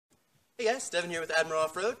Hey guys, Devin here with Admiral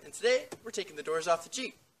Off-Road, and today we're taking the doors off the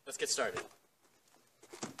Jeep. Let's get started.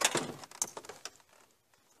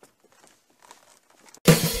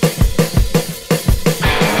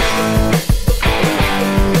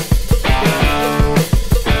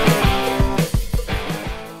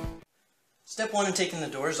 Step one in taking the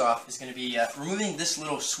doors off is going to be removing this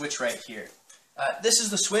little switch right here. This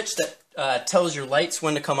is the switch that tells your lights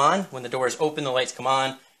when to come on. When the door is open, the lights come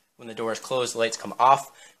on. When the door is closed, the lights come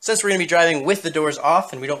off. Since we're going to be driving with the doors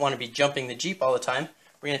off and we don't want to be jumping the Jeep all the time,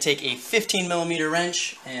 we're going to take a 15mm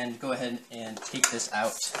wrench and go ahead and take this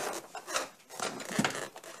out.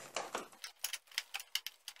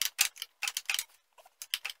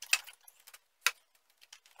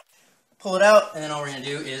 Pull it out, and then all we're going to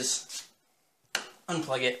do is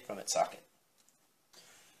unplug it from its socket.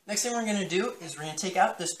 Next thing we're going to do is we're going to take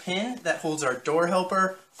out this pin that holds our door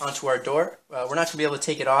helper onto our door. We're not going to be able to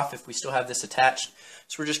take it off if we still have this attached.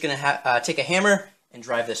 So we're just going to take a hammer and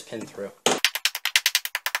drive this pin through.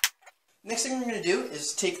 Next thing we're going to do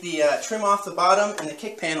is take the trim off the bottom and the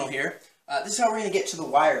kick panel here. This is how we're going to get to the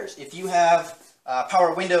wires. If you have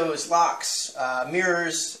power windows, locks,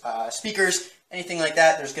 mirrors, speakers, anything like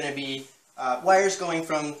that, there's going to be wires going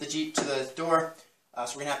from the Jeep to the door.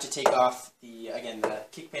 So we're going to have to take off the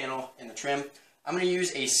kick panel and the trim. I'm going to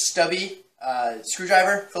use a stubby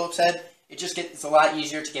screwdriver, Phillips head. It's a lot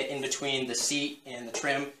easier to get in between the seat and the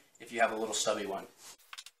trim if you have a little stubby one.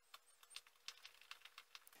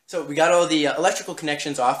 So we got all the electrical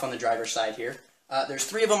connections off on the driver's side here. There's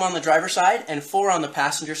 3 of them on the driver's side and 4 on the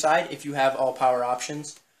passenger side if you have all power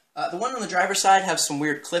options. The one on the driver's side have some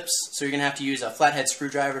weird clips, so you're going to have to use a flathead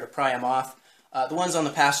screwdriver to pry them off. The ones on the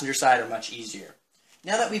passenger side are much easier.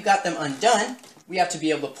 Now that we've got them undone, we have to be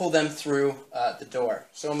able to pull them through the door.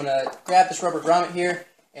 So I'm going to grab this rubber grommet here,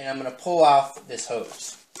 and I'm going to pull off this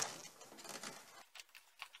hose.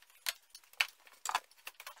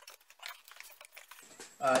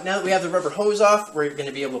 Now that we have the rubber hose off, we're going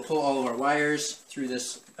to be able to pull all of our wires through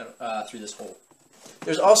this hole.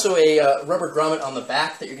 There's also a rubber grommet on the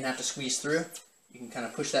back that you're going to have to squeeze through. You can kind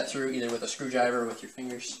of push that through either with a screwdriver or with your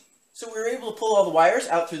fingers. So we were able to pull all the wires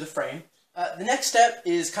out through the frame. The next step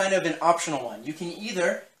is kind of an optional one. You can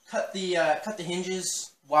either cut the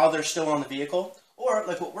hinges while they're still on the vehicle, or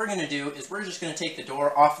like what we're going to do is we're just going to take the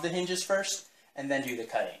door off of the hinges first and then do the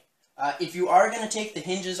cutting. If you are going to take the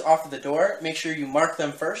hinges off of the door, make sure you mark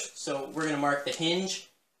them first. So we're going to mark the hinge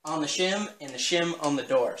on the shim and the shim on the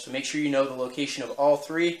door. So make sure you know the location of all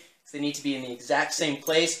 3, because they need to be in the exact same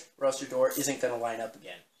place, or else your door isn't going to line up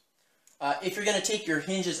again. If you're going to take your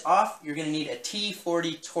hinges off, you're going to need a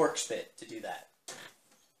T40 Torx bit to do that.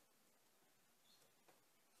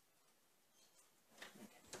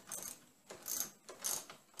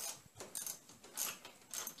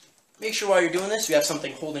 Make sure while you're doing this, you have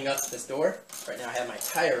something holding up this door. Right now I have my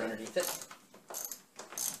tire underneath it.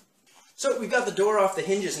 So we've got the door off the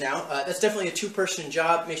hinges now. That's definitely a 2-person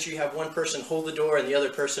job. Make sure you have one person hold the door and the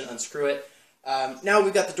other person unscrew it. Now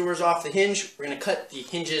we've got the doors off the hinge, we're going to cut the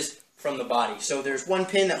hinges from the body. So there's one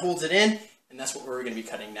pin that holds it in, and that's what we're going to be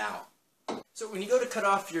cutting now. So when you go to cut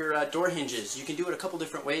off your door hinges, you can do it a couple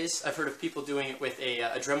different ways. I've heard of people doing it with a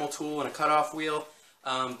Dremel tool and a cutoff wheel,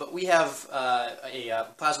 but we have a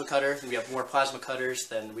plasma cutter. We have more plasma cutters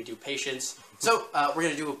than we do patients. So we're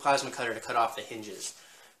going to do a plasma cutter to cut off the hinges.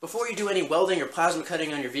 Before you do any welding or plasma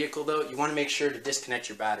cutting on your vehicle though, you want to make sure to disconnect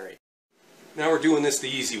your battery. Now we're doing this the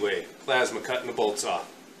easy way, plasma cutting the bolts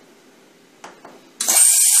off.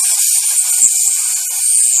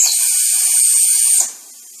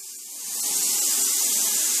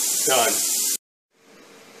 Done.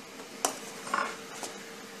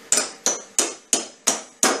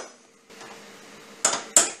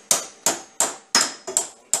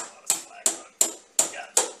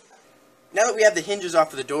 Now that we have the hinges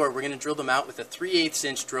off of the door, we're going to drill them out with a 3/8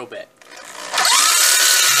 inch drill bit.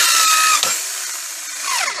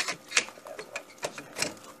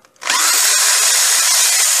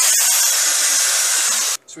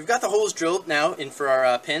 So we've got the holes drilled now in for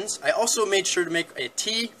our pins. I also made sure to make a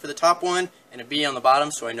T for the top one and a B on the bottom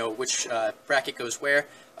so I know which bracket goes where.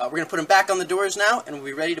 We're going to put them back on the doors now, and we'll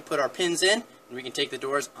be ready to put our pins in, and we can take the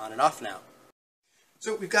doors on and off now.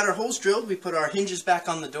 So we've got our holes drilled, we put our hinges back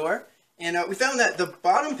on the door, and we found that the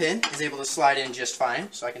bottom pin is able to slide in just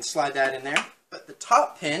fine, so I can slide that in there. But the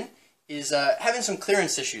top pin is having some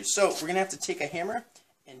clearance issues, so we're going to have to take a hammer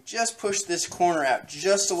and just push this corner out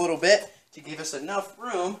just a little bit to give us enough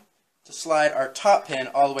room to slide our top pin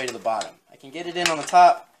all the way to the bottom. I can get it in on the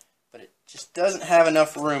top, but it just doesn't have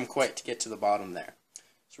enough room quite to get to the bottom there.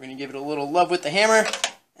 So we're going to give it a little love with the hammer,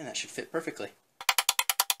 and that should fit perfectly.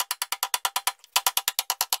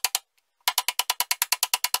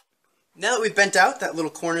 Now that we've bent out that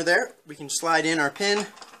little corner there, we can slide in our pin,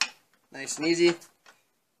 nice and easy,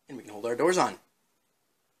 and we can hold our doors on.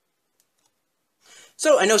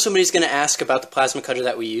 So I know somebody's going to ask about the plasma cutter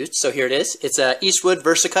that we used, so here it is. It's a Eastwood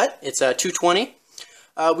VersaCut. It's a 220.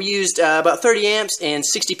 We used about 30 amps and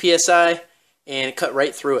 60 psi, and it cut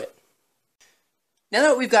right through it. Now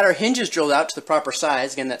that we've got our hinges drilled out to the proper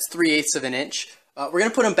size, again that's 3/8 of an inch, we're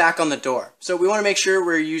going to put them back on the door. So we want to make sure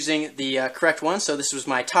we're using the correct one. So this was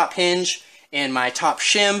my top hinge and my top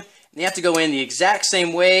shim, and they have to go in the exact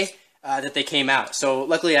same way that they came out. So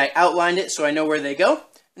luckily I outlined it so I know where they go,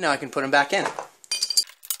 and now I can put them back in.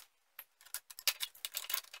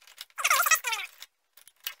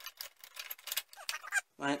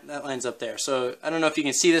 That lines up there. So I don't know if you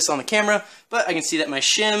can see this on the camera, but I can see that my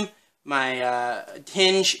shim, my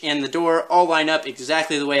hinge, and the door all line up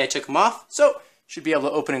exactly the way I took them off. So should be able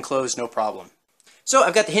to open and close no problem. So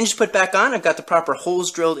I've got the hinges put back on. I've got the proper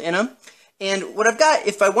holes drilled in them. And what I've got,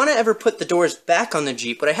 if I want to ever put the doors back on the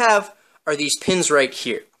Jeep, what I have are these pins right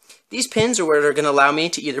here. These pins are where they're going to allow me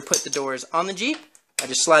to either put the doors on the Jeep, I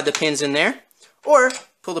just slide the pins in there, or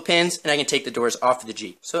pull the pins and I can take the doors off of the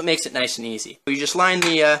Jeep. So it makes it nice and easy. So you just line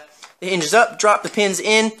the hinges up, drop the pins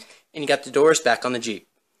in, and you got the doors back on the Jeep.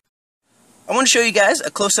 I want to show you guys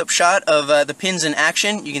a close-up shot of the pins in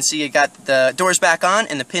action. You can see you got the doors back on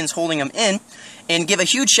and the pins holding them in. And give a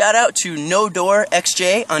huge shout out to No Door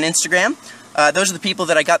XJ on Instagram. Those are the people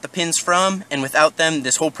that I got the pins from, and without them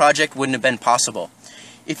this whole project wouldn't have been possible.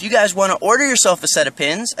 If you guys want to order yourself a set of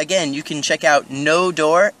pins, again, you can check out No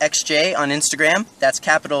Door XJ on Instagram. That's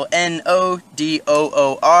capital NODOOR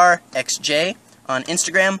XJ on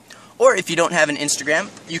Instagram. Or if you don't have an Instagram,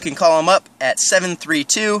 you can call them up at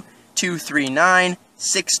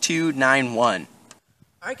 732-239-6291.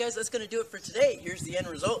 Alright guys, that's going to do it for today. Here's the end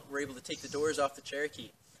result. We're able to take the doors off the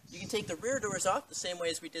Cherokee. You can take the rear doors off the same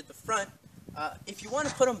way as we did the front. If you want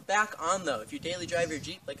to put them back on though, if you daily drive your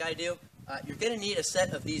Jeep like I do, you're going to need a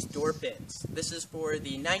set of these door pins. This is for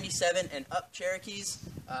the 97 and up Cherokees.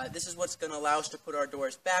 This is what's going to allow us to put our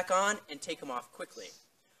doors back on and take them off quickly.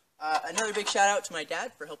 Another big shout out to my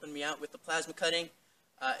dad for helping me out with the plasma cutting.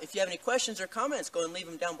 If you have any questions or comments, go and leave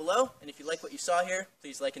them down below. And if you like what you saw here,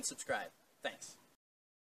 please like and subscribe. Thanks.